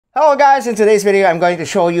Hello guys, in today's video I'm going to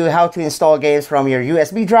show you how to install games from your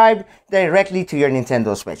USB drive directly to your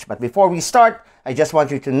Nintendo Switch. But before we start, I just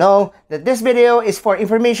want you to know that this video is for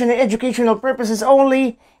information and educational purposes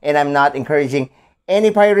only, and I'm not encouraging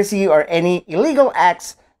any piracy or any illegal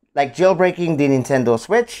acts like jailbreaking the Nintendo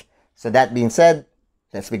Switch. So that being said,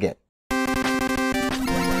 let's begin.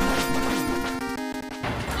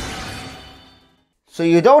 So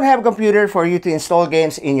you don't have a computer for you to install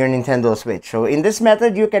games in your Nintendo Switch. So in this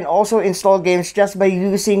method, you can also install games just by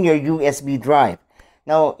using your USB drive.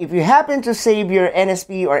 Now, if you happen to save your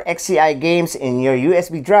NSP or XCI games in your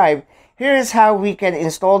USB drive, here is how we can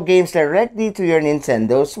install games directly to your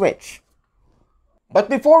Nintendo Switch. But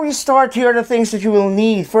before we start, here are the things that you will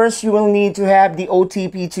need. First, you will need to have the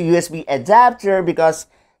OTP to USB adapter because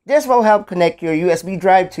this will help connect your USB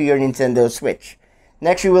drive to your Nintendo Switch.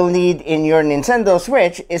 Next, you will need in your Nintendo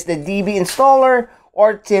Switch is the DB installer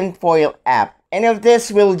or tinfoil app. Any of this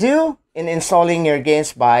will do in installing your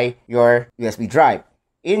games by your USB drive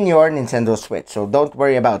in your Nintendo Switch. So don't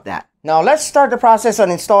worry about that. Now let's start the process on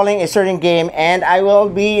installing a certain game, and I will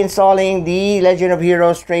be installing the Legend of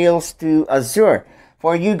Heroes Trails to Azure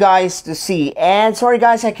for you guys to see. And sorry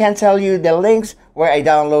guys, I can't tell you the links where I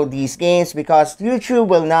download these games because YouTube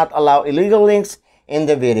will not allow illegal links in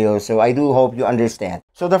the video, so I do hope you understand.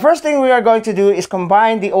 So the first thing we are going to do is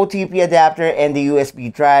combine the OTP adapter and the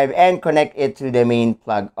USB drive and connect it to the main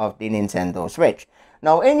plug of the Nintendo Switch.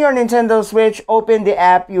 Now in your Nintendo Switch, open the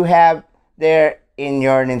app you have there in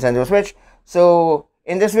your Nintendo Switch. So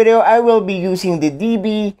in this video, I will be using the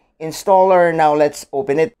DB installer. Now let's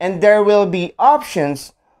open it, and there will be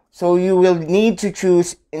options. So you will need to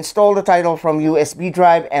choose install the title from USB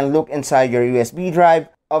drive and look inside your USB drive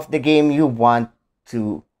of the game you want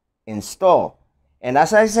to install. And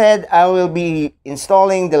as I said, I will be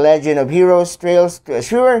installing the Legend of Heroes Trails to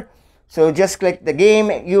Azure. So just click the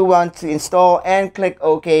game you want to install and click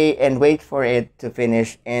OK and wait for it to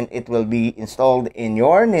finish, and it will be installed in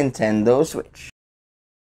your Nintendo Switch.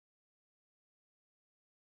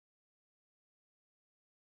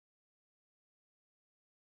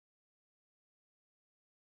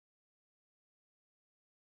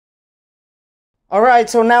 Alright,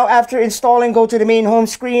 so now after installing, go to the main home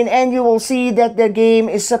screen and you will see that the game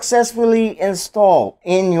is successfully installed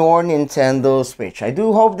in your Nintendo Switch. I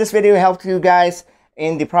do hope this video helped you guys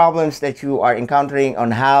in the problems that you are encountering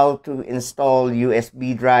on how to install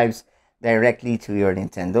USB drives directly to your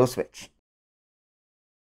Nintendo Switch.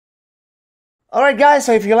 Alright guys,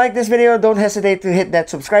 so if you like this video, don't hesitate to hit that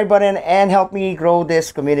subscribe button and help me grow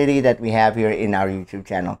this community that we have here in our YouTube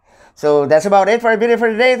channel. So that's about it for our video for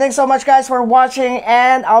today. Thanks so much guys for watching,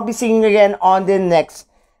 and I'll be seeing you again on the next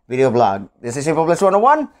video blog. This is Simple Plus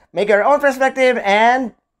 101. Make your own perspective,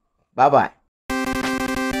 and bye-bye.